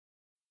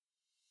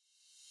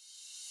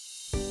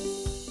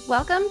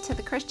Welcome to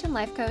the Christian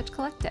Life Coach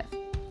Collective.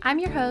 I'm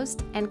your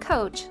host and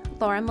coach,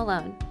 Laura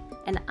Malone,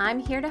 and I'm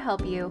here to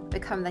help you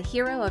become the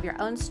hero of your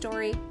own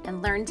story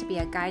and learn to be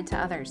a guide to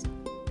others.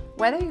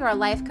 Whether you're a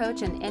life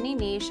coach in any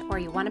niche or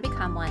you want to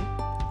become one,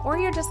 or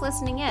you're just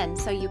listening in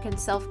so you can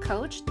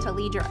self-coach to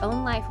lead your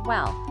own life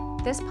well,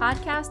 this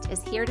podcast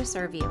is here to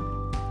serve you.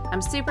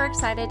 I'm super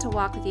excited to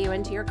walk with you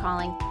into your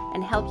calling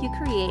and help you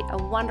create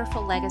a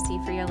wonderful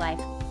legacy for your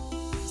life.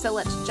 So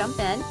let's jump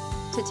in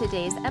to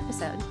today's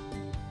episode.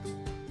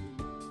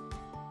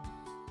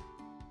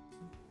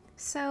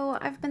 So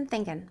I've been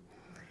thinking,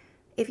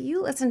 if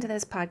you listen to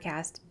this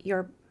podcast,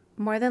 you're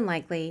more than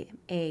likely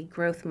a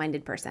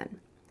growth-minded person.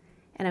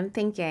 And I'm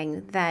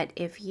thinking that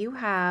if you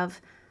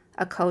have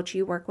a coach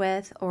you work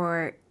with,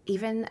 or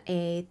even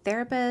a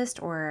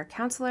therapist or a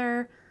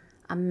counselor,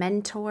 a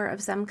mentor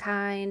of some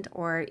kind,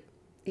 or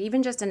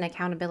even just an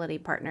accountability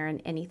partner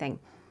in anything,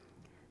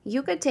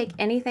 you could take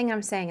anything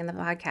I'm saying in the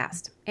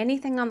podcast,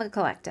 anything on the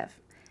collective,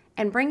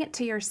 and bring it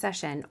to your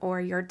session or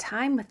your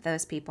time with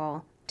those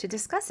people to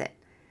discuss it.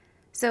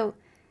 So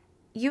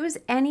use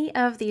any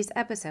of these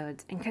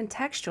episodes and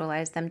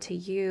contextualize them to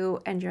you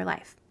and your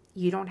life.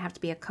 You don't have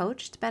to be a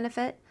coach to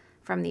benefit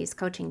from these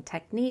coaching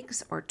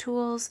techniques or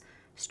tools,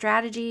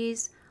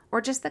 strategies,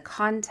 or just the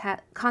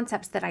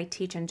concepts that I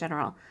teach in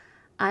general.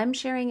 I'm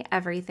sharing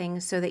everything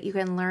so that you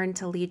can learn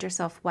to lead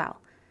yourself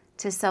well,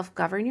 to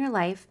self-govern your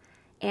life,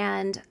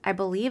 and I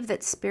believe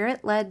that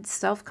spirit-led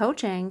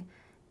self-coaching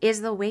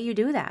is the way you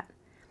do that.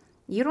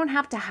 You don't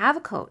have to have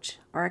a coach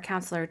or a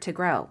counselor to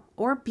grow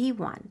or be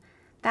one.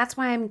 That's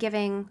why I'm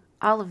giving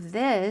all of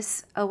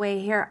this away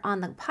here on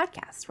the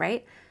podcast,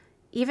 right?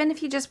 Even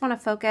if you just want to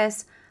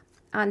focus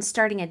on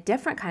starting a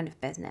different kind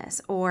of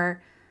business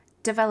or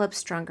develop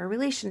stronger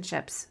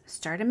relationships,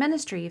 start a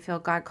ministry you feel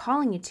God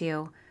calling you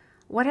to,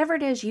 whatever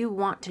it is you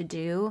want to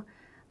do,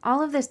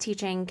 all of this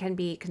teaching can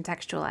be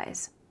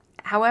contextualized.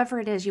 However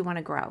it is you want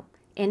to grow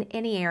in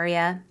any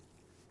area.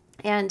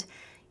 And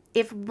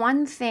if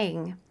one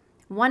thing,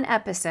 one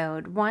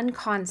episode, one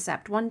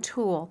concept, one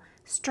tool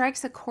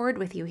strikes a chord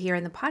with you here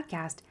in the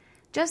podcast,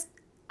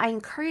 I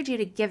encourage you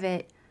to give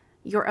it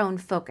your own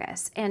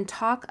focus and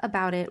talk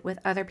about it with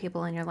other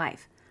people in your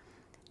life.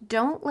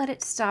 Don't let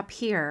it stop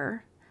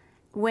here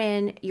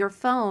when your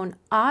phone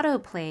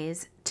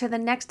autoplays to the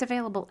next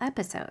available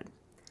episode.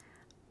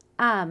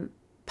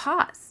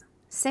 Pause,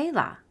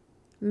 Selah,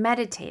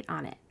 meditate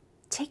on it,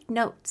 take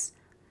notes,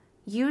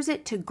 use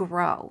it to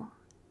grow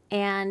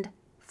and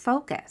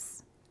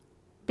focus,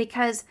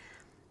 because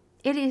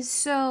it is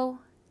so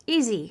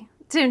easy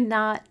to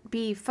not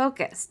be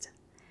focused.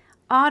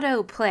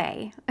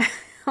 Autoplay,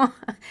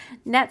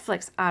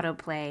 Netflix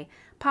autoplay,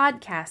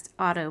 podcast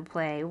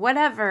autoplay,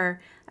 whatever,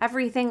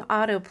 everything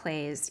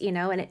autoplays,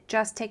 and it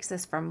just takes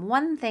us from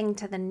one thing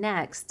to the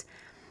next.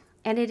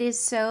 And it is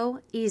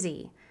so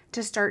easy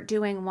to start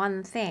doing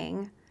one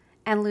thing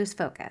and lose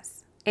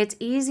focus. It's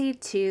easy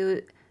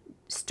to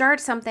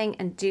start something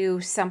and do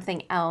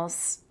something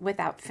else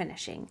without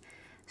finishing.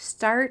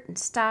 Start and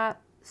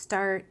stop,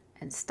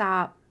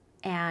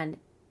 and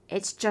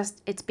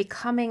it's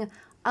becoming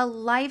a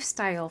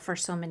lifestyle for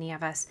so many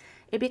of us.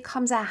 It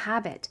becomes a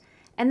habit.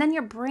 And then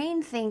your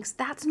brain thinks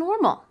that's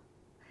normal.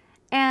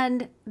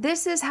 And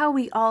this is how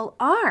we all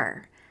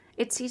are.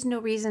 It sees no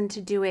reason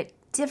to do it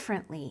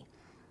differently.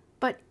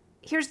 But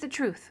here's the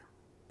truth.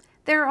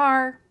 There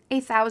are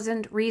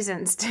 1,000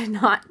 reasons to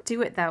not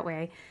do it that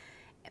way.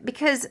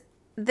 Because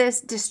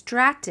this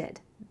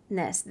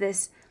distractedness,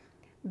 this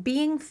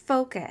being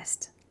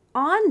focused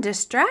on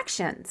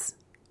distractions,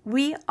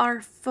 we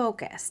are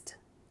focused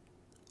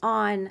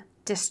on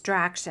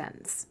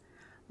distractions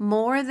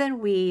more than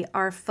we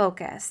are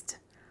focused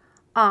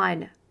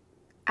on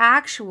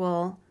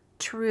actual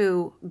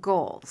true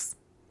goals.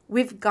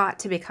 We've got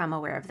to become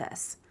aware of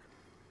this.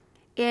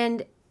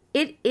 And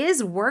it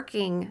is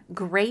working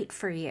great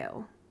for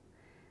you.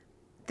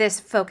 This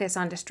focus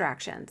on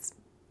distractions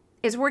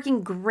is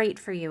working great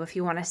for you if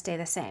you want to stay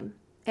the same.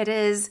 It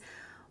is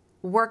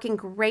working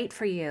great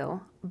for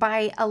you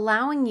by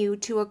allowing you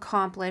to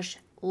accomplish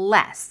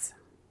less.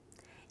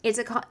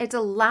 It's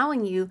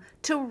allowing you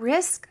to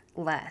risk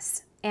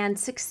less and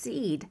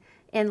succeed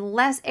in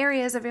less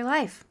areas of your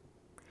life.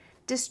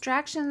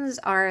 Distractions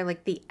are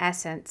like the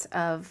essence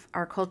of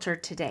our culture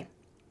today.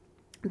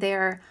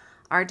 There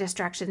are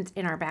distractions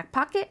in our back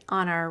pocket,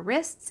 on our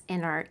wrists,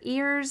 in our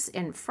ears,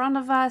 in front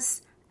of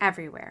us,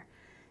 everywhere.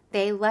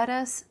 They let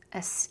us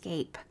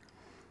escape.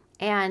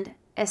 And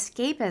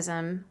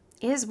escapism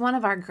is one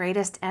of our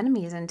greatest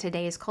enemies in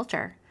today's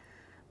culture.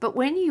 But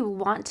when you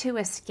want to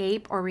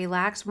escape or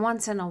relax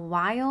once in a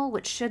while,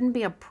 which shouldn't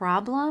be a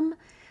problem,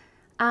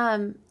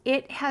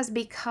 it has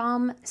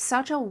become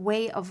such a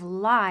way of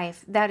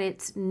life that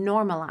it's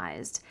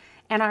normalized.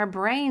 And our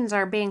brains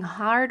are being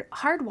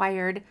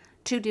hardwired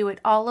to do it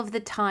all of the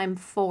time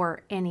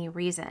for any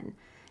reason.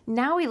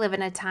 Now we live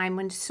in a time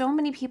when so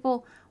many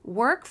people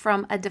work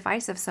from a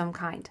device of some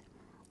kind.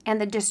 And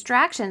the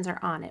distractions are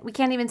on it. We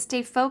can't even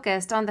stay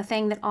focused on the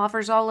thing that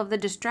offers all of the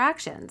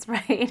distractions,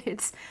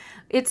 right?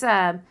 It's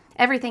an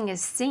everything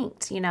is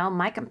synced.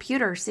 My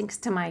computer syncs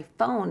to my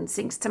phone,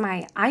 syncs to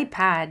my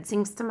iPad,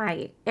 syncs to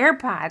my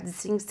AirPods,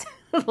 syncs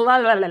to la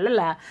la la la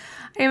la.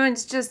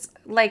 It's just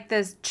like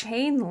this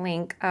chain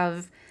link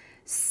of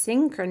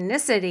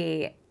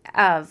synchronicity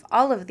of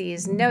all of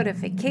these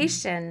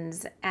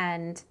notifications,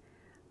 and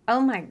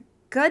oh my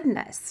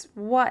goodness,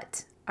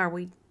 what are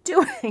we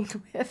doing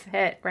with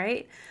it,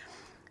 right?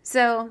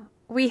 So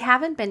we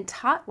haven't been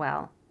taught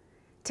well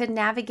to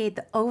navigate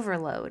the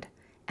overload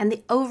and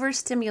the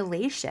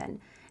overstimulation.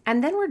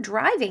 And then we're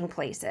driving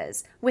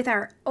places with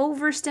our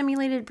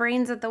overstimulated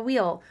brains at the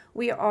wheel.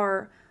 We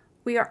are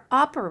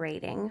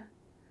operating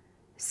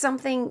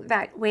something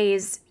that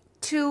weighs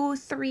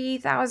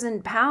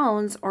 2,000-3,000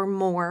 pounds or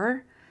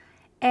more.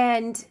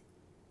 And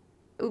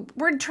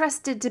we're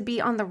trusted to be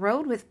on the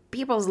road with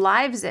people's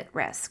lives at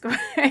risk,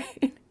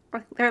 right?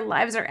 Their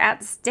lives are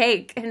at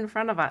stake in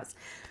front of us.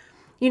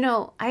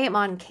 I am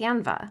on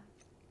Canva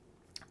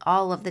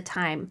all of the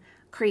time,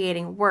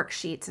 creating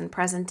worksheets and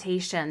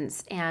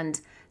presentations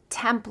and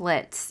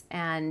templates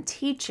and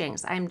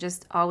teachings. I'm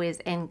just always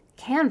in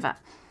Canva.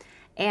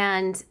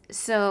 And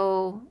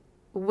so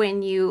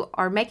when you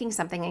are making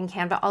something in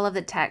Canva, all of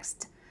the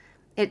text,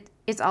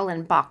 it's all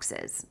in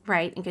boxes,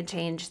 right? You can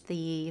change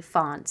the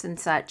fonts and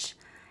such.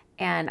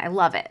 And I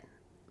love it.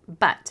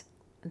 But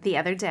the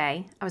other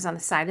day, I was on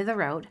the side of the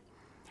road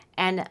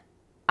and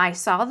I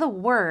saw the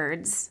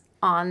words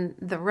on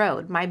the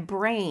road. My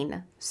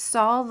brain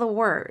saw the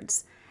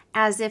words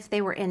as if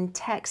they were in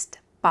text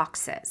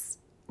boxes,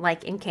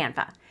 like in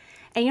Canva.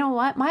 And you know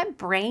what? My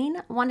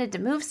brain wanted to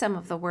move some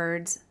of the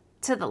words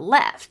to the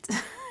left.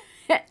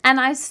 And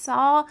I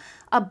saw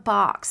a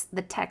box,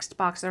 the text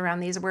box around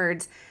these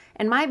words,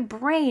 and my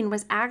brain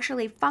was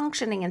actually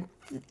functioning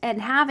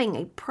and having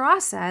a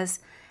process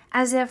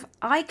as if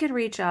I could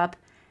reach up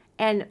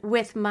and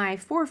with my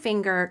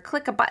forefinger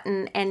click a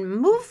button and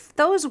move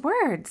those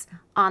words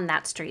on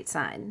that street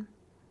sign.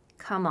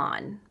 Come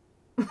on.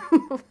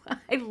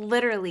 I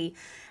literally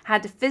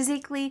had to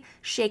physically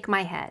shake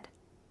my head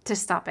to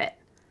stop it.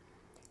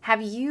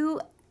 Have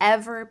you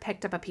ever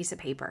picked up a piece of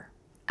paper,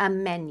 a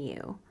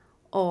menu,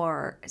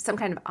 or some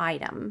kind of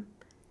item,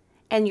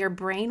 and your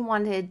brain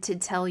wanted to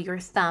tell your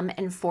thumb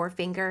and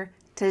forefinger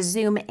to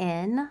zoom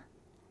in?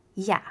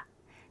 Yeah.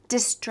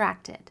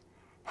 Distracted.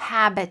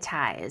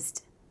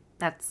 Habitized.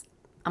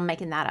 I'm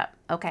making that up.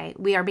 Okay.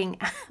 We are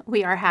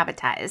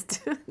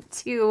habitized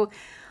to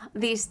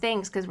these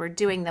things because we're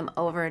doing them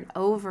over and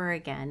over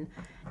again.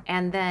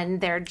 And then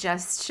they're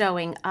just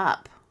showing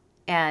up,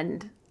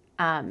 and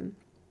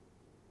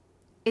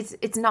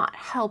it's not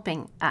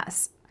helping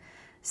us.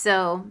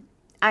 So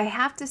I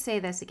have to say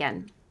this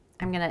again.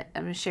 I'm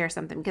gonna share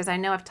something because I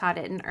know I've taught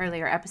it in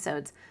earlier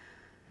episodes,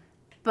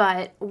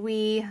 but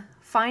we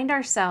find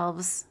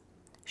ourselves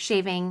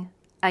shaving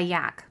a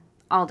yak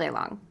all day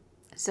long.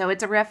 So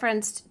it's a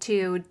reference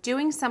to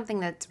doing something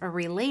that's a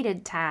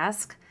related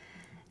task,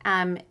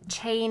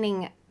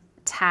 chaining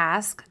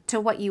task to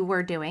what you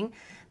were doing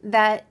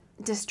that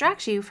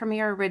distracts you from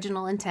your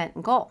original intent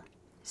and goal.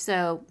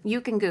 So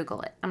you can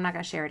Google it. I'm not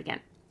going to share it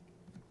again.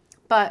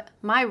 But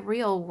my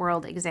real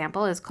world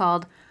example is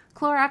called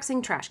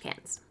Cloroxing trash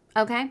cans.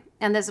 Okay?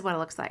 And this is what it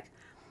looks like.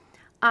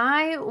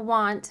 I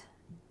want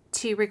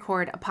to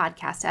record a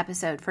podcast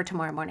episode for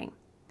tomorrow morning.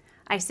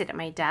 I sit at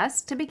my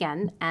desk to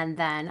begin, and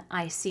then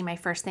I see my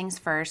first things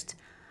first,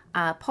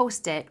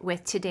 post it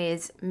with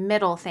today's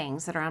middle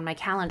things that are on my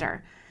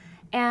calendar.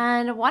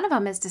 And one of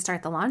them is to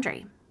start the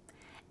laundry.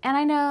 And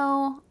I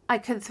know I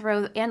could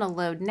throw in a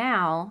load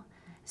now,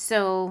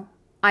 so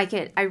I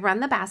run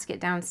the basket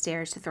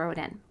downstairs to throw it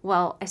in.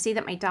 Well, I see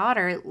that my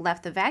daughter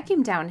left the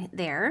vacuum down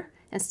there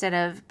instead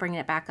of bringing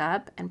it back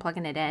up and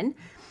plugging it in.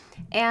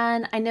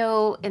 And I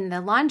know in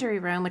the laundry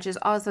room, which is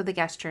also the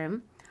guest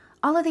room,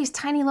 all of these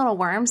tiny little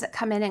worms that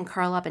come in and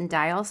curl up and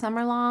die all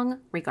summer long,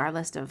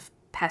 regardless of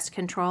pest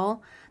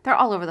control, they're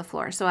all over the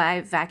floor. So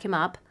I vacuum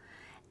up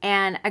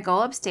and I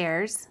go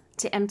upstairs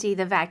to empty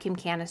the vacuum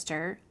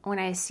canister when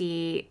I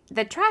see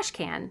the trash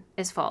can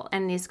is full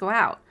and needs to go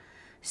out.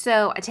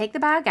 So I take the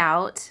bag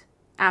out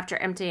after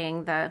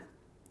emptying the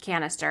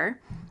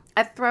canister.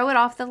 I throw it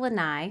off the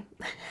lanai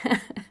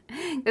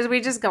because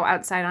we just go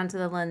outside onto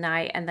the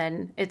lanai and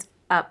then it's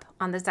up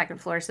on the second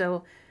floor.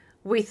 So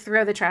we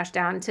throw the trash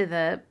down to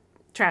the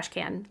trash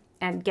can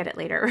and get it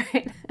later,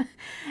 right?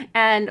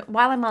 And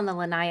while I'm on the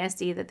lanai, I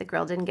see that the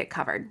grill didn't get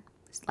covered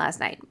last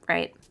night,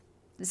 right?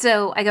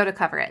 So I go to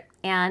cover it,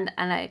 and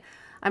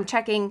I'm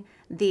checking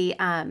the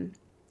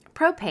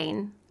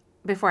propane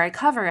before I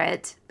cover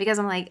it because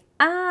I'm like,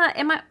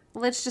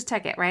 let's just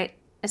check it, right?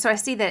 So I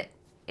see that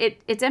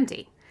it's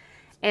empty.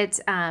 It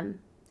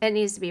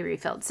needs to be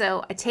refilled.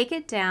 So I take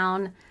it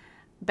down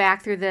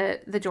back through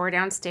the door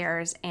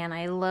downstairs and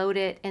I load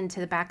it into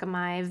the back of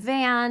my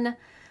van.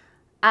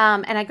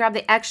 And I grab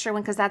the extra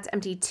one because that's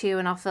empty too,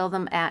 and I'll fill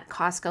them at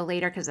Costco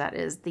later because that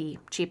is the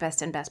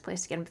cheapest and best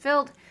place to get them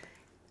filled.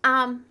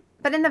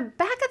 But in the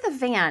back of the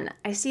van,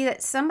 I see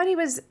that somebody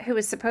who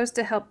was supposed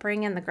to help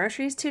bring in the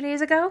groceries 2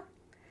 days ago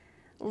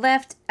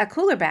left a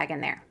cooler bag in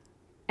there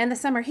in the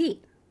summer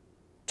heat.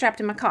 trapped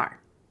in my car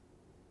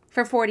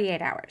for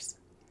 48 hours.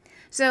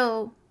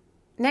 So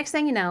next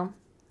thing you know,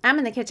 I'm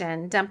in the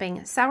kitchen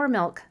dumping sour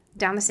milk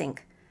down the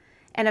sink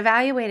and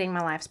evaluating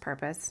my life's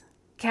purpose,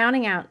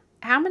 counting out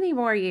how many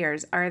more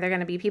years are there going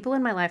to be people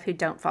in my life who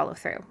don't follow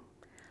through.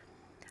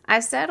 I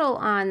settle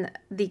on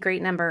the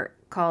great number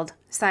called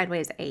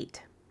Sideways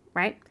 8,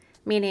 right?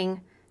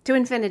 Meaning to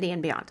infinity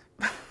and beyond.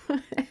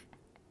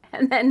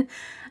 And then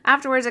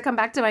afterwards, I come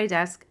back to my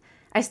desk.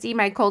 I see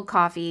my cold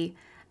coffee.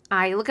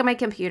 I look at my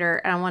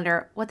computer and I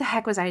wonder, what the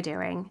heck was I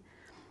doing?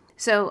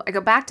 So I go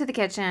back to the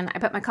kitchen. I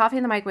put my coffee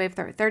in the microwave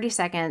for 30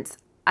 seconds.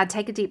 I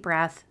take a deep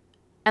breath.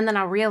 And then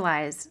I'll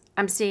realize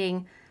I'm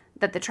seeing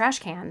that the trash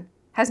can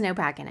has no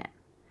bag in it.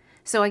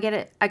 So I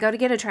go to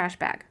get a trash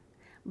bag.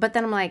 But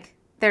then I'm like,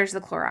 there's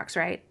the Clorox,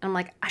 right? And I'm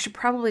like, I should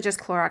probably just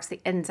Clorox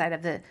the inside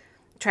of the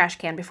trash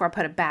can before I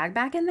put a bag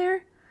back in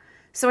there.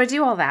 So I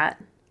do all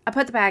that. I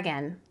put the bag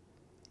in.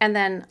 And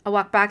then I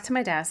walk back to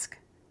my desk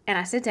and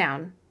I sit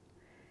down.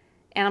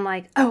 And I'm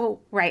like, oh,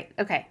 right,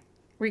 okay.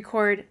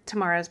 Record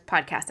tomorrow's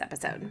podcast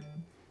episode.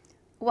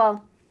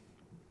 Well,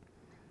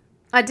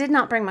 I did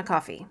not bring my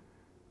coffee.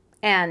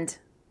 And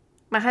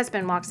my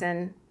husband walks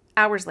in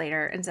hours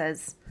later and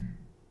says,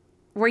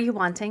 were you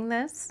wanting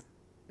this?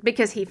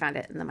 Because he found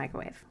it in the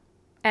microwave.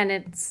 And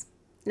it's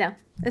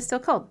still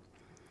cold.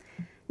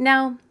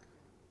 Now,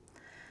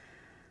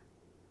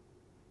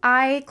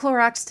 I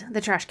Cloroxed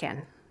the trash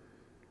can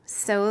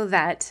so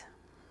that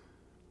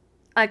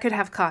I could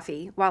have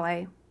coffee while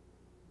I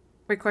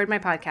record my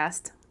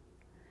podcast,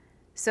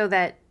 so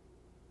that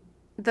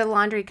the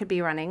laundry could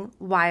be running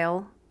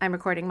while I'm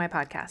recording my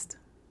podcast.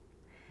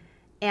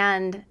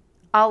 And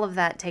all of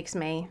that takes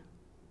me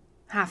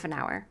half an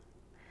hour,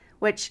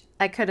 which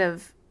I could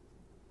have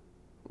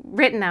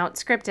written out,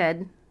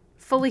 scripted,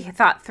 fully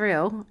thought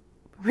through,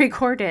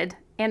 recorded,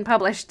 and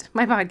published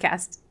my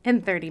podcast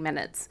in 30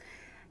 minutes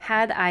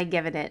had I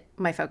given it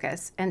my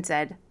focus and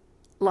said,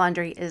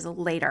 laundry is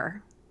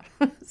later.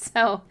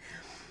 So,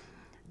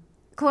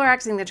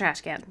 Cloroxing the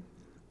trash can.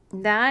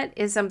 That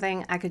is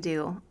something I could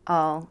do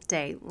all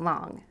day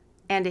long,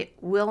 and it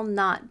will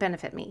not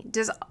benefit me.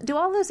 Do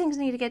all those things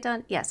need to get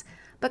done? Yes.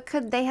 But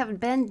could they have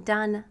been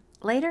done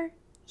later?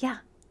 Yeah,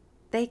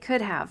 they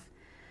could have.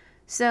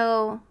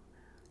 So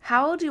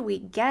how do we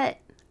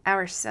get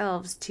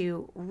ourselves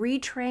to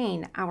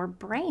retrain our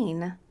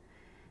brain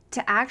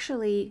to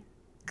actually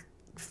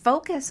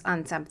focus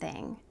on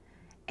something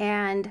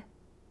and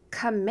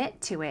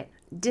commit to it,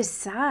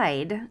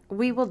 decide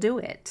we will do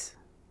it,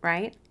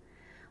 right?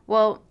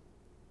 Well,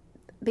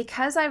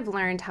 because I've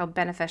learned how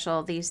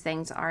beneficial these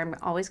things are, I'm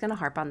always going to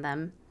harp on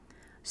them.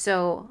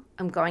 So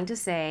I'm going to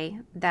say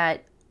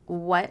that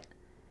what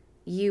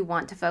you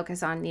want to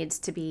focus on needs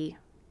to be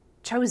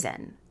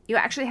chosen. You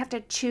actually have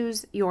to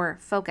choose your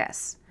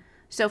focus.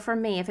 So for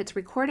me, if it's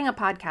recording a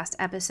podcast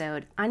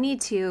episode, I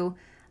need to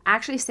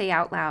actually say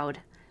out loud,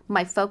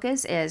 my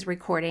focus is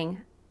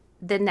recording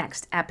the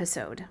next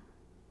episode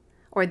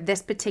or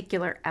this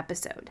particular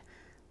episode.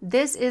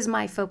 This is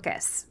my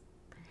focus.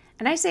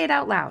 And I say it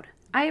out loud.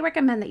 I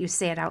recommend that you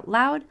say it out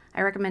loud.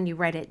 I recommend you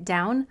write it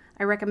down.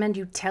 I recommend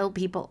you tell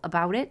people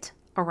about it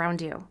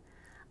around you.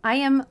 I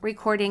am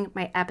recording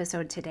my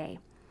episode today.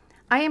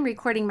 I am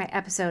recording my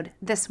episode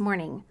this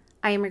morning.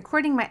 I am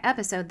recording my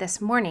episode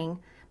this morning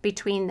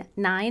between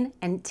 9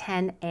 and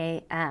 10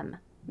 a.m.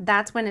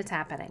 That's when it's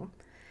happening.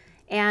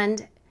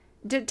 And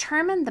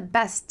determine the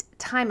best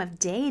time of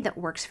day that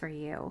works for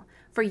you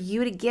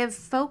to give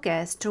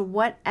focus to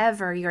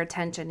whatever your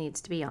attention needs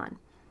to be on.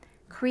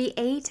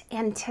 Create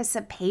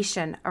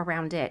anticipation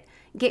around it.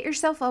 Get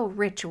yourself a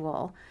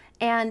ritual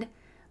and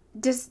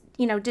just,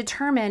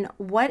 determine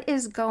what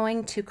is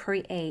going to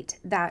create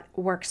that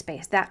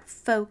workspace, that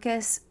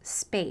focus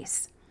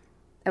space.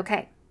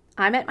 Okay,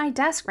 I'm at my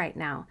desk right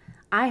now.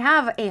 I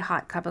have a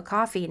hot cup of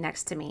coffee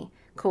next to me,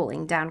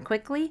 cooling down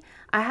quickly.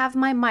 I have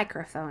my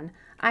microphone.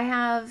 I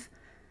have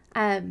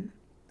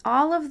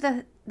all of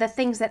the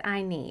things that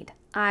I need.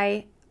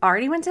 I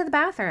already went to the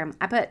bathroom.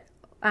 I put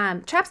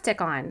chapstick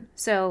on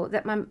so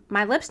that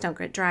my lips don't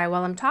get dry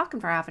while I'm talking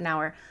for half an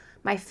hour.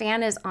 My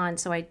fan is on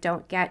so I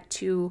don't get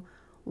too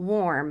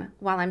warm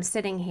while I'm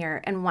sitting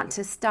here and want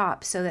to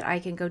stop so that I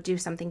can go do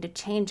something to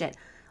change it.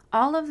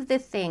 All of the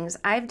things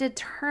I've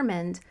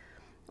determined,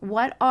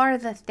 what are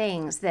the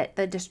things that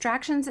the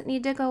distractions that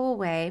need to go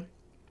away.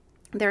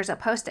 There's a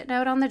post-it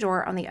note on the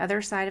door on the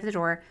other side of the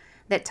door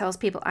that tells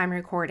people I'm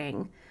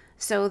recording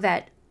so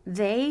that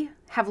they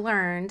have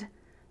learned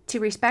to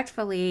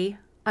respectfully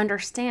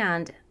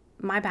understand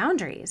my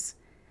boundaries.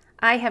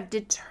 I have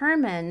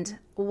determined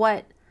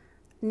what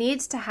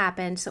needs to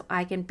happen so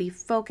I can be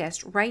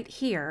focused right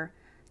here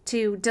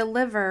to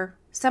deliver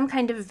some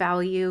kind of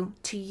value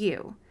to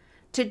you,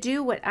 to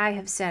do what I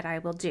have said I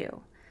will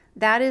do.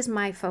 That is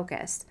my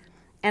focus.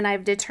 And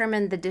I've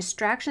determined the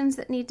distractions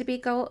that need to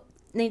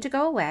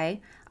go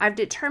away. I've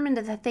determined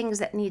the things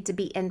that need to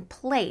be in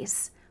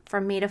place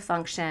for me to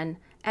function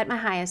at my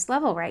highest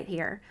level right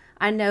here.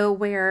 I know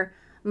where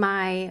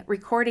my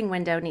recording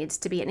window needs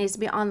to be. It needs to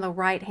be on the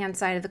right-hand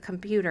side of the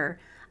computer.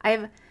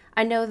 I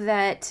know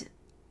that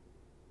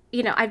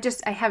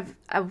I have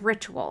a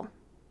ritual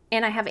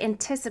and I have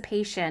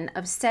anticipation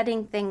of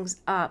setting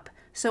things up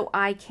so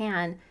I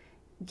can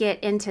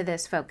get into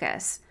this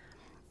focus.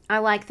 I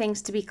like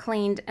things to be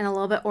cleaned and a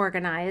little bit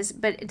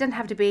organized, but it doesn't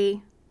have to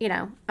be,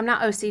 I'm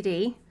not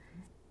OCD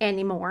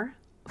anymore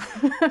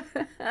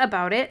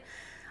about it.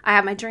 I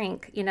have my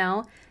drink,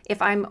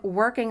 If I'm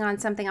working on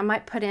something, I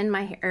might put in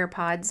my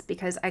AirPods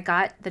because I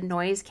got the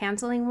noise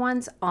canceling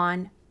ones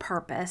on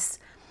purpose.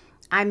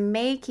 I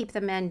may keep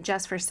them in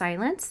just for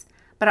silence,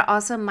 but I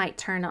also might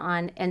turn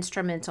on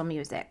instrumental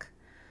music.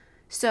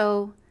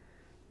 So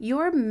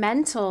your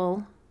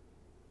mental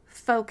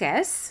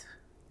focus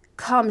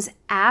comes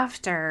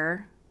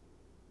after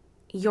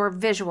your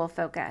visual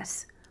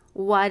focus.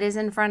 What is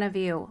in front of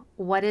you?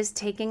 What is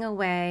taking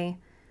away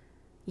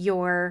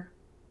your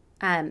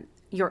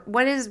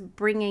what is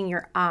bringing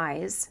your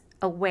eyes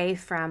away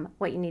from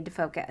what you need to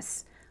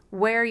focus?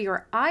 Where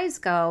your eyes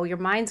go, your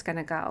mind's going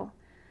to go.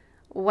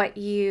 What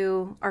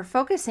you are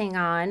focusing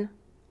on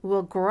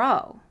will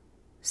grow.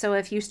 So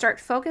if you start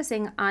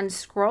focusing on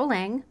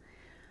scrolling,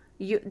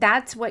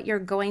 that's what you're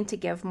going to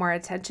give more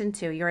attention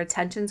to. Your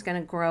attention's going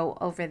to grow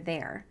over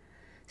there.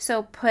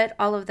 So put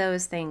all of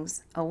those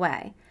things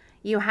away.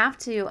 You have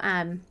to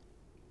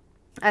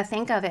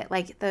think of it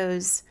like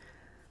those,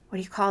 what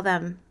do you call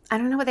them? I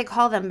don't know what they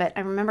call them, but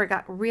I remember it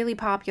got really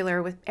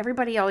popular with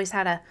everybody always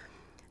had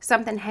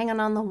something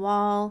hanging on the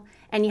wall,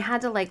 and you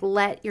had to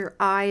let your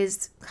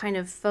eyes kind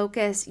of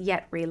focus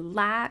yet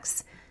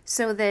relax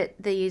so that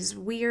these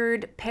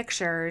weird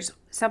pictures,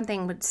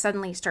 something would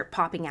suddenly start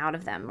popping out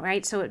of them,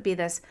 right? So it'd be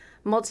this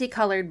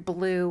multicolored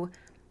blue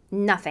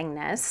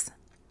nothingness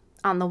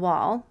on the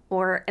wall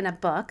or in a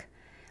book.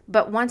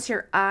 But once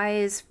your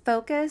eyes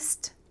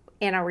focused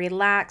in a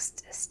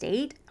relaxed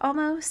state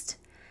almost,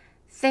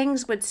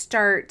 things would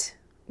start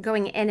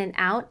going in and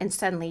out, and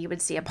suddenly you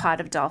would see a pod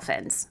of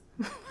dolphins.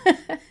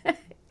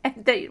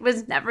 That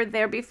was never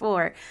there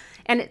before.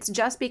 And it's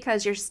just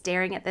because you're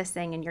staring at this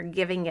thing and you're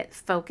giving it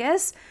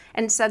focus,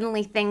 and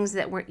suddenly things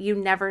that you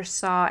never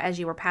saw as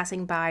you were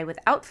passing by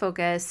without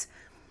focus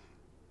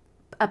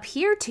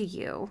appear to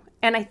you.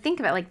 And I think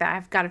of it like that.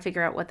 I've got to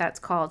figure out what that's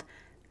called.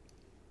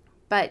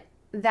 But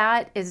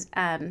that is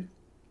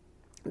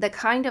the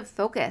kind of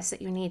focus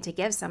that you need to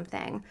give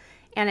something.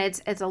 And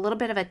it's a little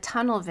bit of a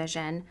tunnel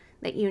vision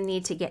that you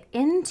need to get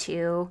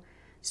into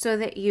so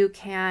that you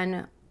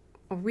can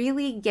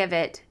really give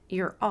it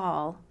your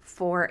all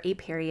for a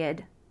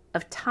period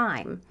of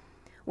time,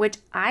 which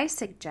I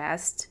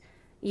suggest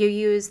you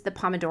use the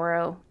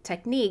Pomodoro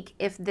technique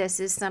if this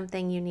is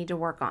something you need to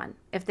work on,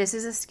 if this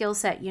is a skill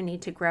set you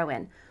need to grow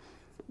in,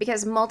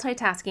 because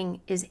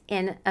multitasking is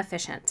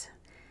inefficient.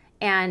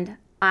 And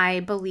I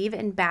believe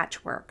in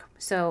batch work.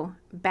 So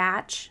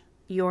batch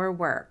your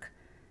work.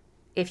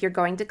 If you're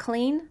going to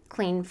clean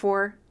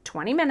for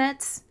 20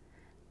 minutes.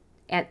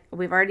 And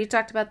we've already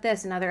talked about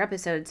this in other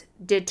episodes.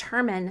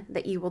 Determine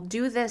that you will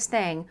do this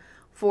thing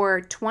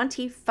for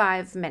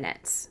 25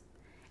 minutes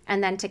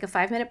and then take a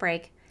 5-minute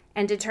break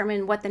and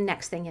determine what the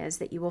next thing is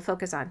that you will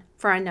focus on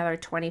for another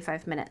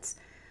 25 minutes.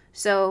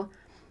 So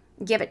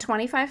give it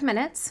 25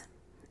 minutes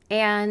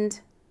and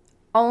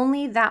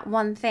only that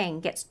one thing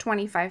gets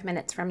 25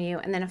 minutes from you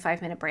and then a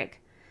 5-minute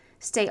break.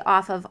 Stay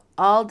off of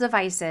all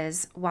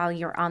devices while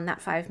you're on that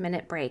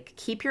 5-minute break.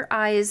 Keep your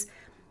eyes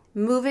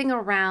moving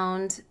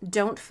around.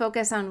 Don't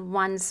focus on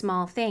one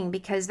small thing,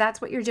 because that's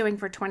what you're doing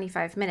for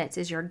 25 minutes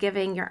is you're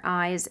giving your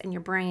eyes and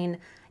your brain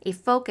a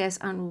focus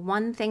on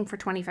one thing for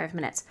 25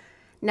 minutes.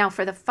 Now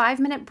for the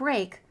 5-minute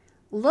break,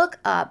 look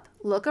up,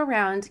 look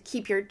around,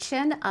 keep your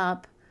chin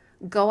up,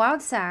 go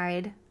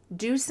outside,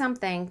 do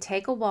something,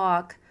 take a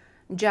walk,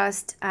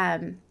 just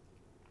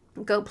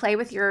go play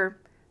with your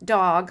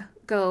dog,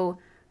 go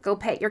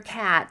pet your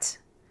cat,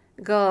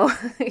 go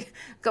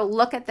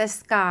look at the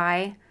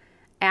sky,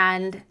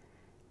 and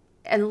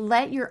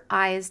let your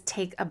eyes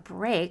take a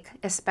break,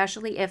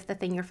 especially if the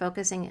thing you're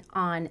focusing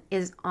on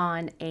is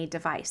on a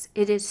device.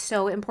 It is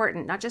so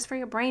important, not just for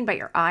your brain, but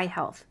your eye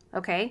health,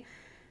 okay?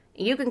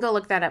 You can go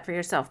look that up for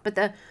yourself. But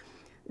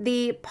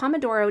the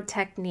Pomodoro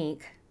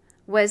technique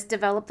was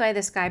developed by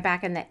this guy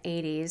back in the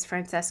 80s,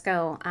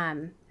 Francesco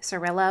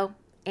Cirillo,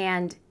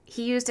 and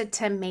he used a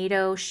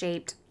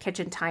tomato-shaped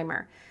kitchen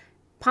timer.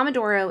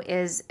 Pomodoro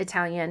is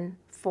Italian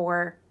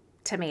for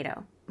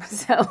tomato.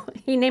 So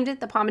he named it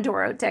the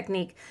Pomodoro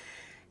technique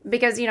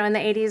because, in the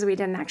 80s, we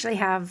didn't actually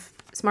have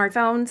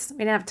smartphones. We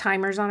didn't have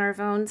timers on our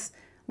phones.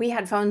 We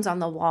had phones on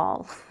the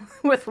wall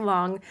with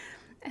long,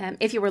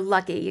 if you were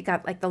lucky, you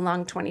got like the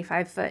long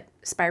 25-foot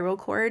spiral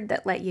cord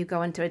that let you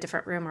go into a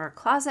different room or a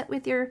closet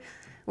with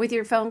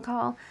your phone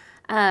call.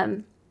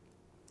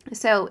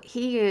 So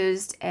he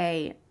used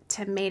a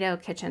tomato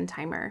kitchen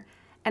timer.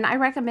 And I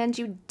recommend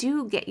you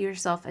do get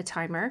yourself a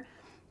timer,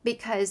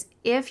 because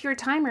if your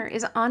timer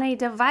is on a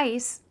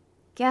device,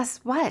 guess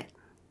what?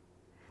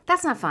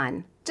 That's not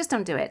fun. Just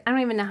don't do it. I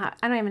don't even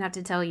have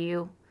to tell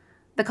you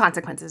the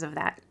consequences of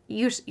that.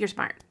 You're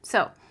smart.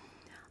 So,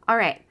 all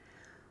right.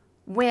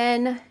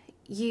 When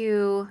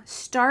you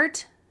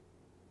start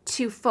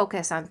to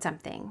focus on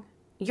something,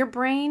 your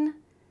brain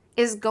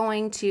is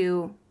going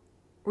to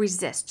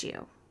resist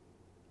you.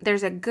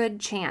 There's a good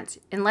chance,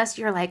 unless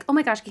you're like, oh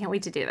my gosh, I can't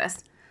wait to do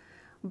this.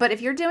 But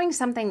if you're doing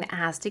something that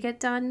has to get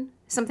done,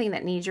 something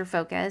that needs your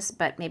focus,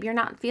 but maybe you're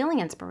not feeling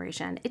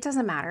inspiration, it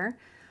doesn't matter.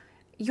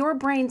 Your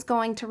brain's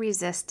going to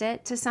resist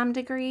it to some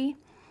degree.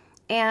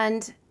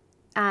 And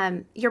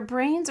your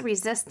brain's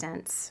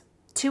resistance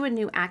to a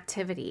new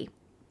activity,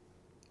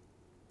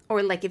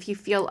 or like if you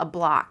feel a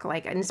block,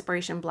 like an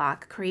inspiration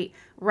block, create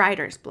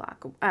writer's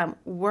block,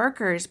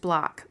 worker's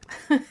block,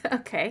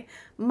 okay,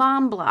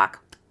 mom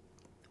block,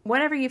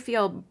 whatever you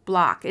feel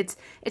block.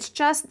 It's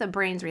just the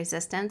brain's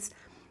resistance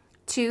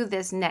to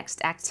this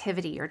next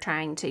activity you're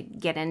trying to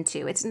get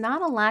into. It's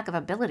not a lack of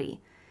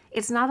ability.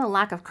 It's not a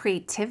lack of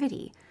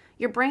creativity.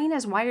 Your brain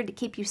is wired to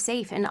keep you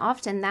safe, and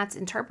often that's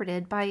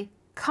interpreted by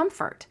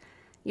comfort.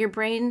 Your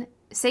brain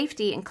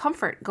safety and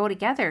comfort go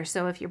together.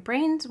 So if your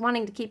brain's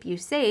wanting to keep you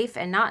safe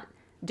and not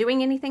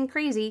doing anything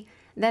crazy,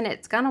 then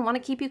it's going to want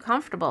to keep you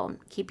comfortable,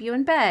 keep you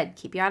in bed,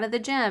 keep you out of the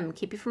gym,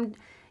 keep you from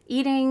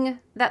eating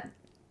that,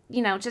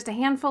 just a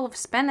handful of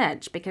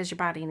spinach because your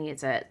body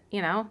needs it,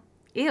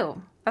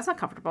 Ew, that's not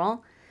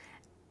comfortable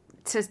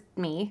to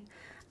me.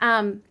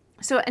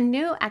 So a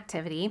new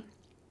activity,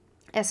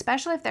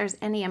 especially if there's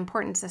any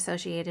importance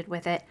associated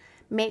with it,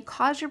 may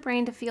cause your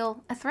brain to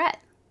feel a threat.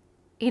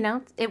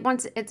 It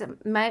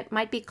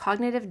might be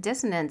cognitive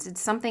dissonance. It's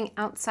something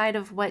outside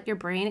of what your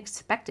brain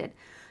expected.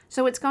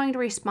 So it's going to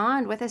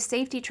respond with a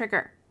safety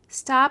trigger.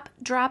 Stop,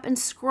 drop, and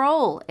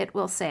scroll, it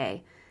will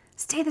say.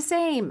 Stay the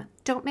same.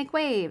 Don't make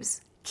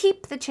waves.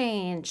 Keep the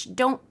change.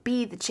 Don't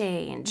be the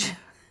change.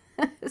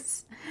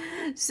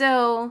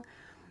 So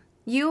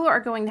you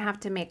are going to have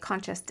to make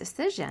conscious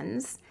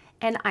decisions.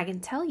 And I can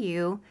tell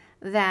you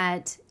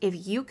that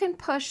if you can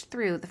push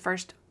through the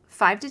first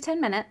 5 to 10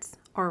 minutes,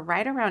 or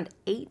right around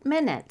 8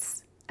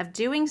 minutes of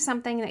doing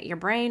something that your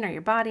brain or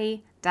your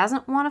body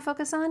doesn't want to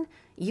focus on,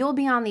 you'll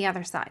be on the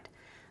other side.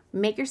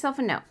 Make yourself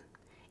a note.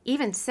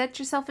 Even set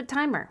yourself a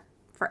timer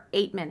for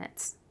 8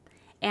 minutes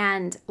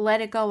and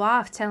let it go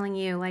off telling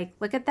you, like,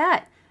 look at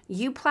that.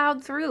 You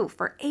plowed through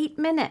for 8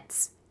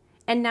 minutes.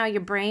 And now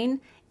your brain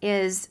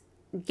is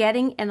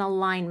getting in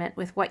alignment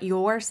with what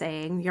you're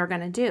saying you're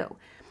going to do.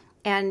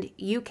 And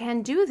you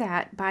can do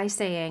that by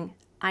saying,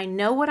 I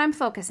know what I'm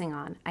focusing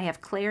on. I have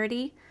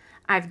clarity.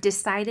 I've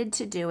decided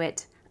to do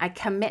it. I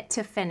commit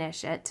to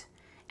finish it.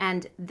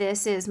 And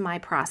this is my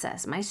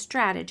process. My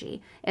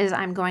strategy is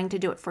I'm going to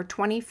do it for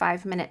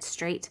 25 minutes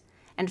straight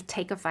and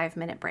take a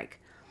 5-minute break.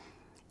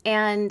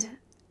 And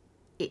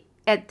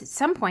at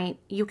some point,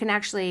 you can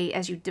actually,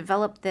 as you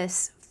develop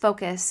this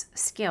focus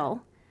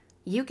skill,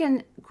 you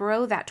can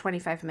grow that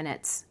 25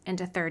 minutes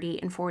into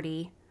 30 and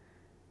 40,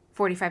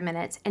 45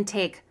 minutes and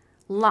take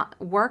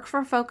work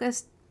for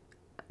focus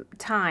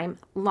time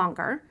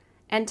longer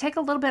and take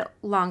a little bit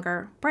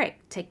longer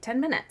break. Take 10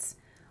 minutes.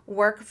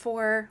 Work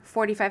for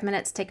 45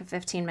 minutes, take a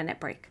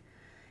 15-minute break.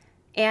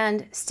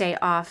 And stay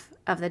off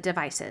of the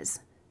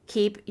devices.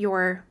 Keep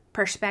your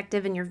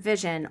perspective and your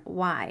vision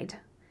wide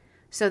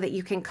so that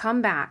you can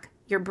come back.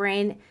 Your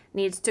brain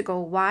needs to go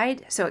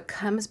wide so it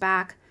comes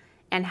back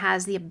and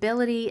has the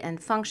ability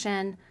and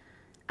function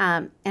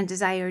and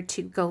desire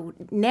to go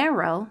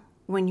narrow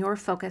when you're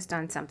focused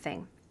on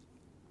something.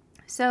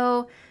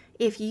 So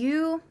if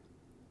you...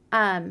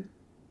 I'm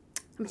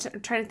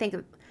trying to think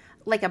of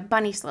like a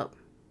bunny slope.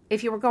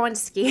 If you were going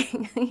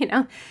skiing,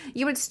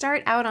 you would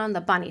start out on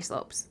the bunny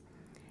slopes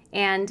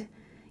and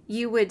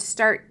you would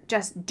start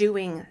just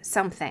doing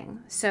something.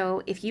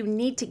 So if you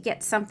need to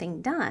get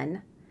something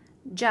done,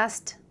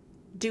 just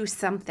do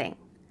something.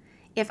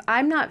 If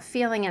I'm not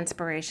feeling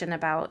inspiration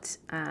about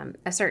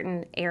a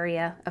certain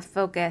area of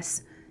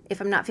focus, if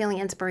I'm not feeling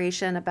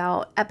inspiration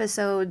about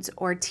episodes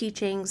or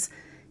teachings,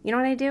 you know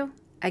what I do?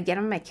 I get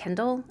on my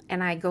Kindle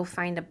and I go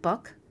find a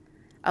book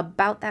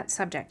about that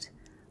subject,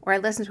 or I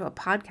listen to a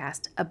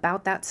podcast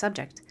about that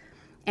subject.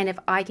 And if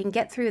I can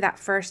get through that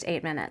first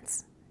 8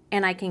 minutes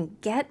and I can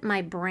get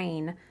my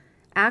brain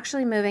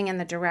actually moving in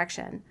the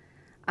direction,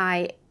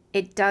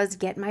 it does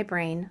get my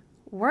brain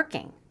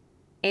working.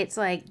 It's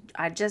like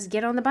I just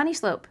get on the bunny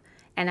slope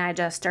and I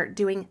just start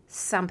doing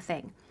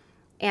something.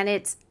 And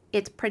it's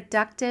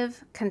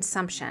productive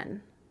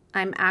consumption.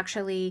 I'm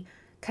actually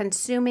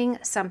consuming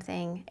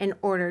something in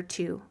order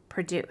to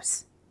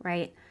produce,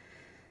 right?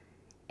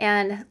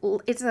 And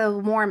it's a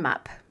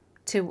warm-up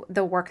to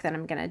the work that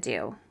I'm going to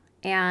do.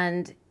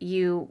 And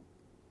you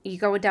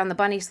go down the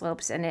bunny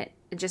slopes and it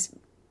just,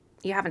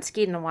 you haven't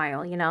skied in a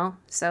while,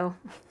 So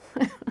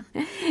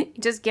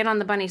just get on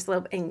the bunny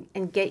slope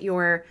and get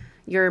your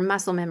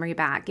muscle memory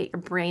back. Get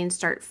your brain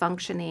start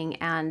functioning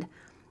and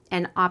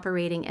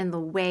operating in the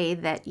way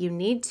that you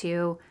need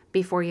to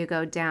before you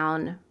go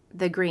down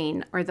the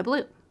green or the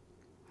blue.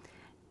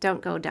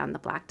 Don't go down the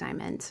black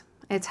diamond.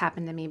 It's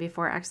happened to me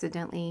before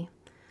accidentally.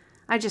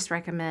 I just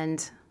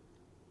recommend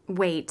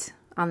wait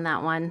on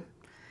that one.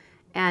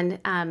 And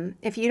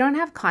if you don't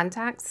have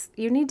contacts,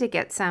 you need to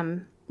get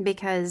some,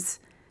 because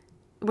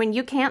when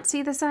you can't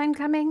see the sign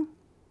coming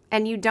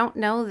and you don't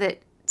know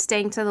that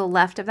staying to the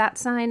left of that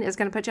sign is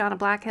going to put you on a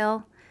black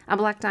hill, a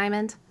black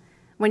diamond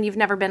when you've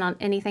never been on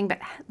anything but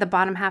the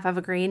bottom half of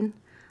a green,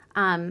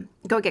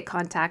 go get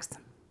contacts.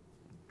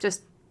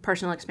 Just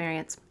personal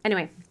experience.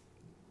 Anyway,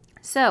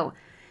 so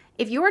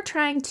if you're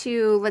trying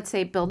to, let's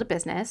say, build a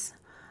business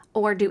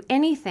or do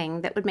anything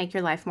that would make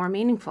your life more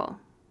meaningful,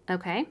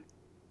 okay,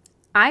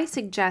 I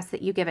suggest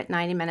that you give it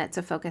 90 minutes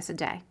of focus a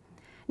day.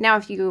 Now,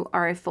 if you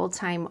are a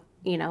full-time,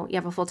 you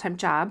have a full-time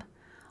job,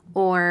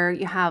 or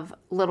you have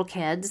little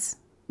kids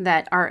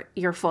that are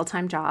your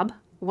full-time job,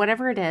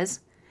 whatever it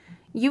is,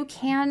 you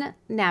can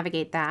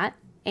navigate that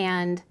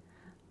and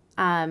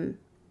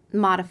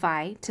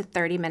modify to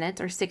 30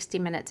 minutes or 60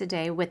 minutes a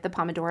day with the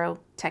Pomodoro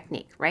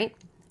technique, right?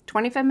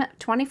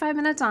 25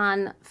 minutes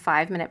on,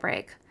 5-minute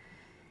break.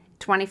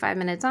 25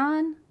 minutes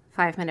on,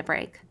 5-minute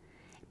break.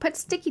 Put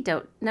sticky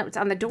notes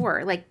on the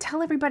door, like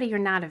tell everybody you're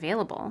not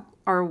available,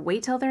 or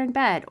wait till they're in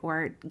bed,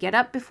 or get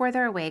up before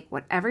they're awake,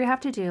 whatever you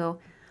have to do.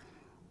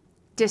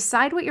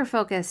 Decide what your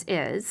focus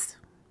is,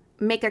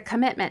 make a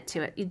commitment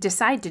to it. You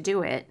decide to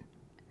do it,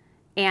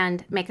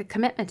 and make a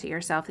commitment to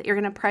yourself that you're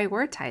going to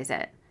prioritize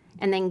it,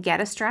 and then get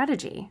a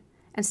strategy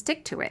and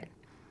stick to it.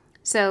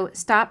 So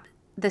stop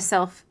the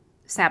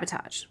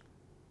self-sabotage.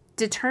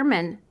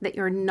 Determine that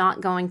you're not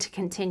going to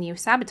continue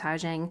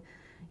sabotaging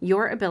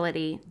your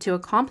ability to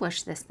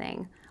accomplish this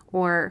thing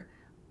or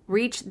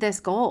reach this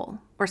goal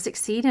or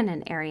succeed in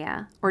an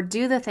area or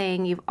do the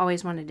thing you've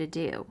always wanted to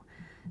do.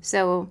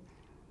 So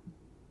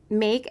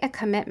make a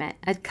commitment,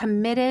 a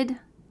committed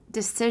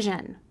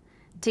decision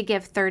to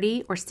give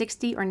 30 or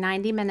 60 or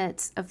 90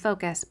 minutes of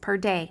focus per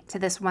day to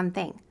this one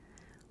thing,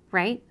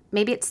 right?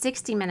 Maybe it's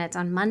 60 minutes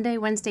on Monday,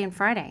 Wednesday, and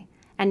Friday,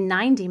 and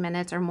 90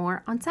 minutes or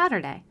more on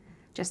Saturday.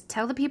 Just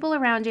tell the people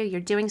around you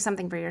you're doing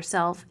something for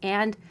yourself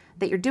and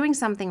that you're doing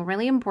something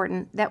really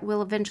important that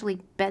will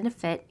eventually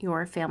benefit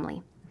your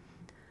family.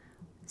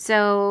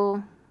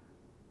 So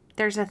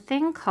there's a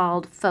thing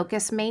called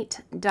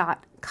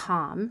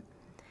focusmate.com,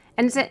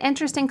 and it's an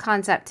interesting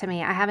concept to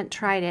me. I haven't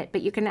tried it,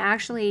 but you can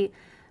actually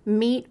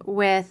meet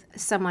with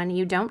someone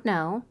you don't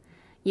know.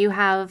 You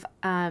have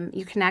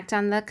you connect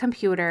on the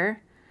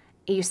computer,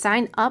 you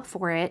sign up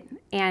for it,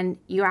 and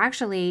you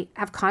actually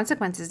have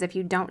consequences if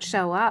you don't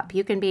show up.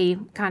 You can be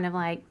kind of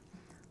like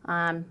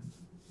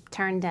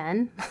turned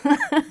in,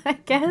 I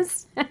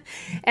guess.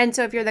 And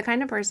so if you're the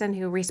kind of person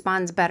who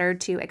responds better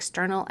to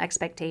external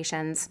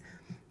expectations,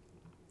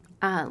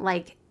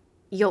 like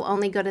you'll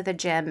only go to the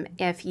gym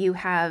if you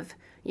have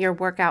your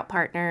workout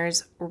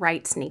partner's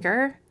right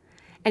sneaker,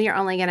 and you're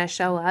only going to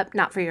show up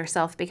not for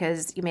yourself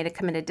because you made a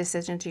committed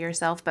decision to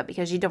yourself, but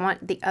because you don't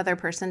want the other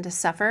person to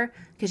suffer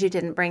because you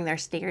didn't bring their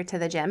sneaker to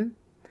the gym,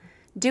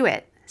 do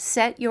it.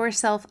 Set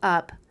yourself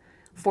up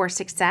for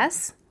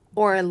success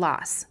or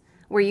loss,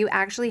 where you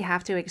actually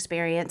have to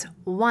experience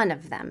one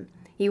of them.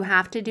 You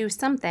have to do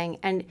something,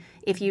 and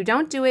if you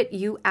don't do it,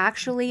 you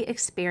actually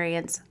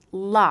experience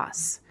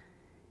loss.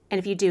 And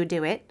if you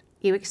do it,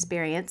 you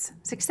experience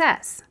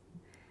success.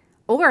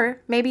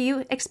 Or maybe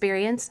you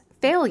experience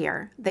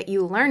failure that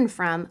you learn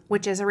from,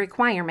 which is a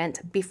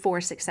requirement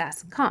before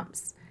success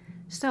comes.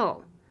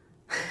 So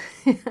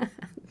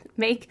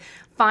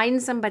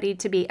find somebody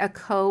to be a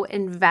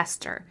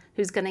co-investor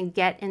who's going to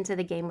get into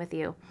the game with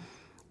you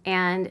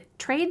and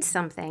trade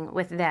something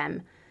with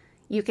them.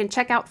 You can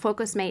check out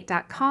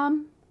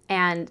focusmate.com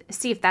and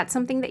see if that's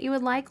something that you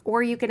would like,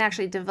 or you can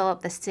actually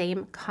develop the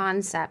same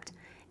concept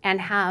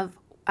and have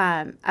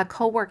a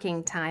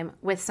co-working time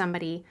with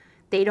somebody.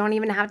 They don't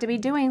even have to be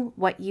doing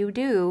what you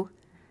do,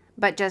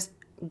 but just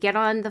get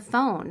on the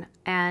phone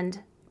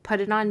and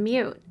put it on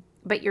mute.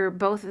 But you're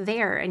both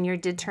there and you're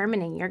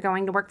determining you're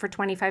going to work for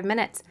 25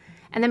 minutes.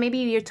 And then maybe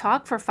you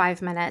talk for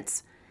 5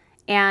 minutes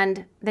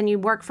and then you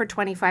work for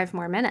 25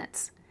 more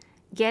minutes.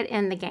 Get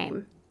in the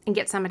game and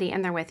get somebody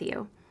in there with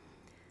you.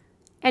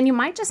 And you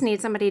might just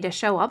need somebody to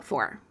show up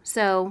for.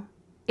 So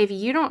if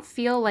you don't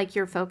feel like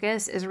your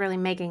focus is really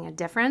making a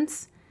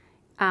difference,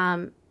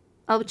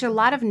 which a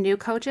lot of new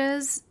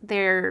coaches,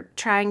 they're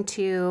trying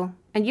to,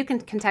 and you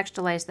can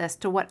contextualize this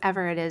to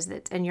whatever it is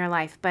that's in your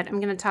life, but I'm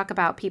going to talk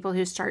about people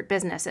who start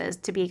businesses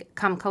to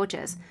become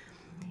coaches.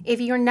 If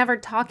you're never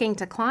talking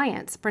to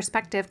clients,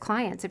 prospective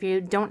clients, if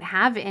you don't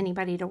have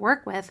anybody to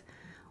work with,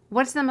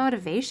 what's the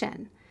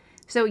motivation?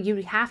 So you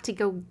have to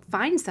go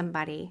find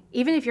somebody,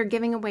 even if you're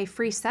giving away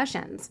free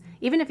sessions,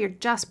 even if you're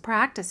just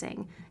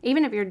practicing,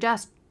 even if you're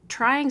just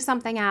trying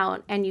something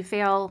out and you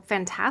fail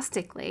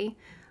fantastically,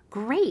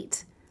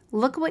 great.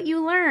 Look what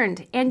you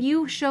learned and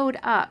you showed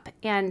up,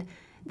 and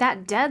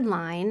that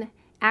deadline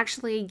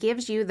actually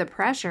gives you the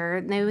pressure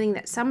knowing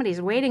that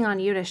somebody's waiting on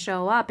you to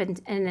show up in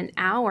an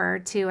hour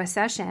to a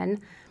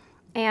session.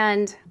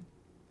 And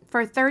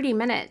for 30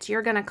 minutes,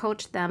 you're going to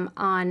coach them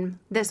on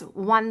this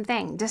one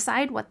thing.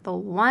 Decide what the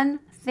one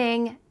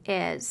thing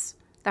is,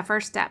 the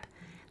first step.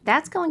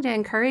 That's going to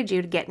encourage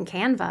you to get in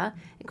Canva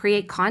and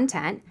create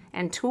content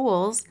and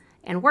tools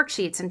and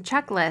worksheets and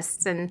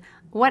checklists and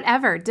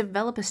whatever.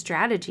 Develop a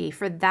strategy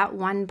for that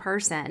one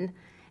person.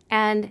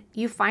 And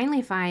you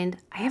finally find,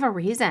 I have a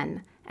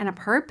reason and a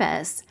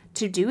purpose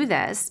to do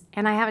this,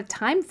 and I have a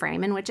time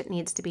frame in which it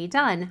needs to be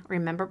done.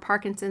 Remember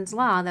Parkinson's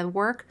law, the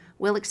work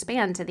will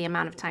expand to the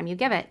amount of time you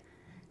give it.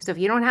 So if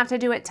you don't have to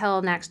do it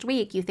till next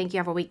week, you think you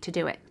have a week to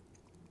do it.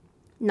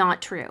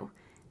 Not true.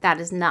 That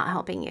is not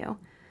helping you.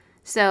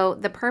 So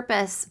the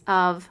purpose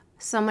of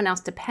someone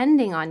else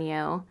depending on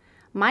you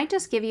might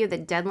just give you the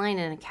deadline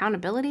and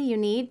accountability you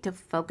need to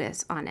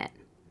focus on it.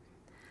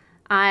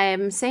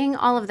 I'm saying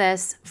all of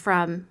this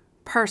from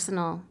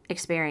personal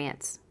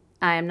experience.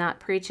 I am not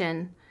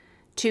preaching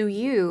to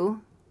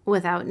you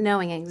without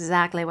knowing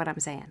exactly what I'm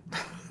saying.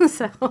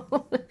 So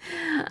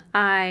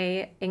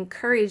I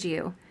encourage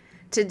you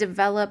to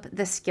develop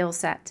the skill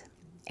set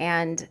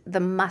and the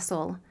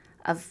muscle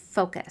of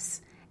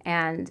focus.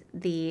 And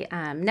the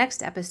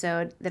next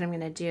episode that I'm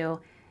going to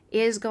do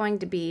is going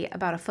to be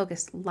about a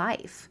focused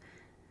life.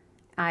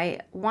 I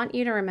want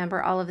you to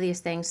remember all of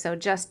these things. So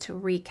just to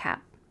recap,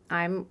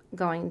 I'm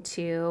going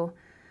to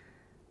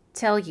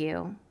tell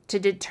you to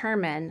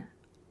determine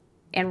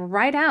and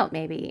write out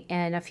maybe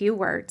in a few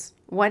words,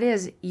 what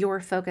is your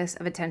focus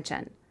of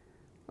attention?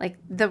 Like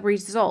the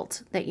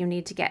result that you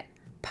need to get.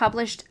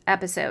 Published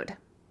episode.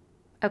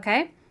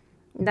 Okay?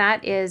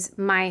 That is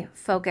my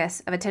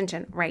focus of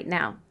attention right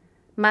now.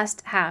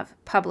 Must have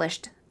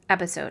published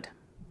episode.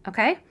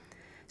 Okay?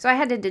 So I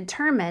had to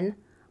determine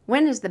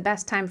when is the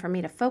best time for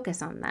me to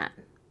focus on that.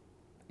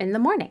 In the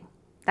morning.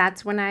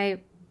 That's when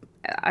it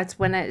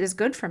is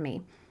good for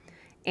me.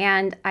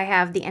 And I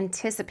have the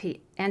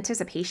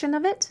anticipation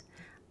of it.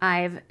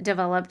 I've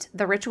developed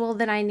the ritual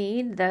that I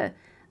need, the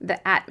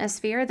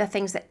atmosphere, the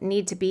things that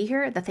need to be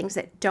here, the things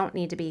that don't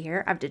need to be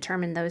here. I've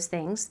determined those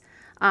things.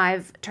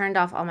 I've turned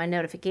off all my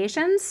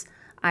notifications.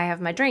 I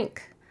have my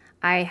drink.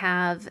 I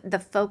have the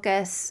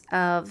focus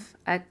of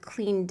a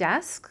clean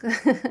desk.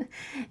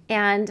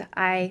 And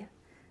I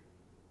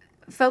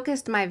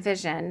focused my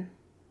vision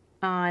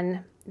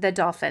on the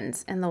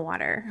dolphins in the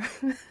water.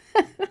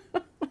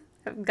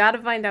 I've got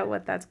to find out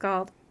what that's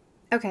called.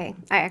 Okay,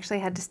 I actually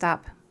had to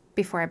stop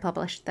before I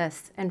published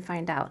this and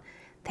find out.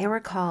 They were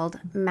called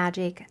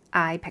Magic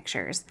Eye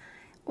Pictures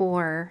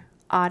or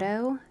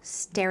Auto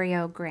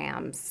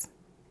Stereograms.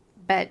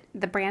 But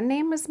the brand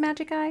name was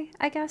Magic Eye,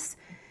 I guess.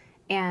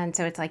 And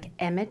so it's like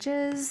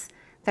images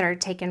that are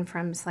taken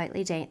from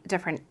slightly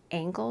different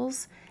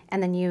angles.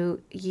 And then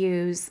you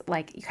use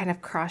you kind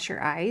of cross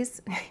your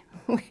eyes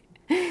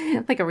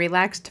like a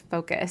relaxed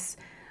focus.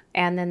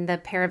 And then the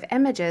pair of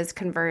images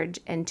converge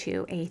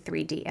into a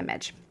 3D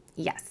image.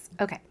 Yes.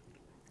 Okay.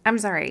 I'm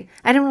sorry.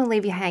 I didn't want to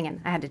leave you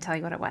hanging. I had to tell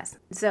you what it was.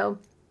 So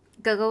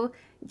go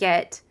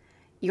get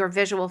your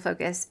visual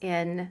focus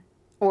in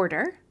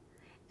order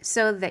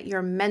so that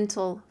your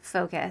mental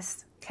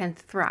focus can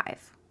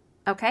thrive.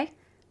 Okay?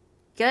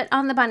 Get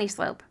on the bunny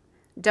slope.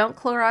 Don't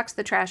Clorox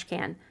the trash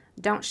can.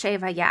 Don't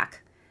shave a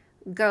yak.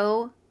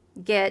 Go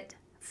get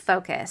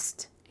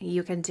focused.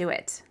 You can do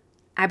it.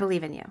 I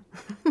believe in you.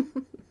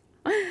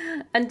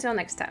 Until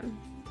next time.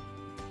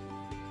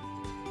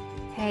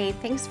 Hey,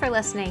 thanks for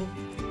listening.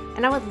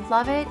 And I would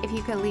love it if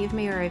you could leave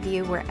me a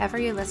review wherever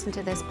you listen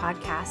to this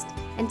podcast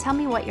and tell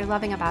me what you're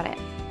loving about it.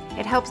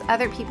 It helps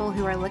other people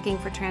who are looking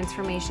for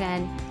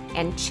transformation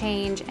and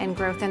change and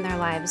growth in their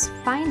lives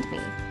find me.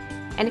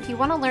 And if you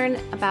want to learn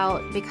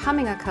about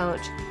becoming a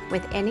coach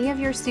with any of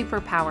your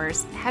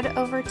superpowers, head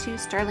over to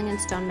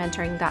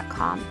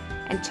sterlingandstonementoring.com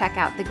and check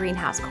out the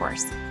Greenhouse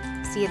course.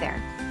 See you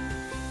there.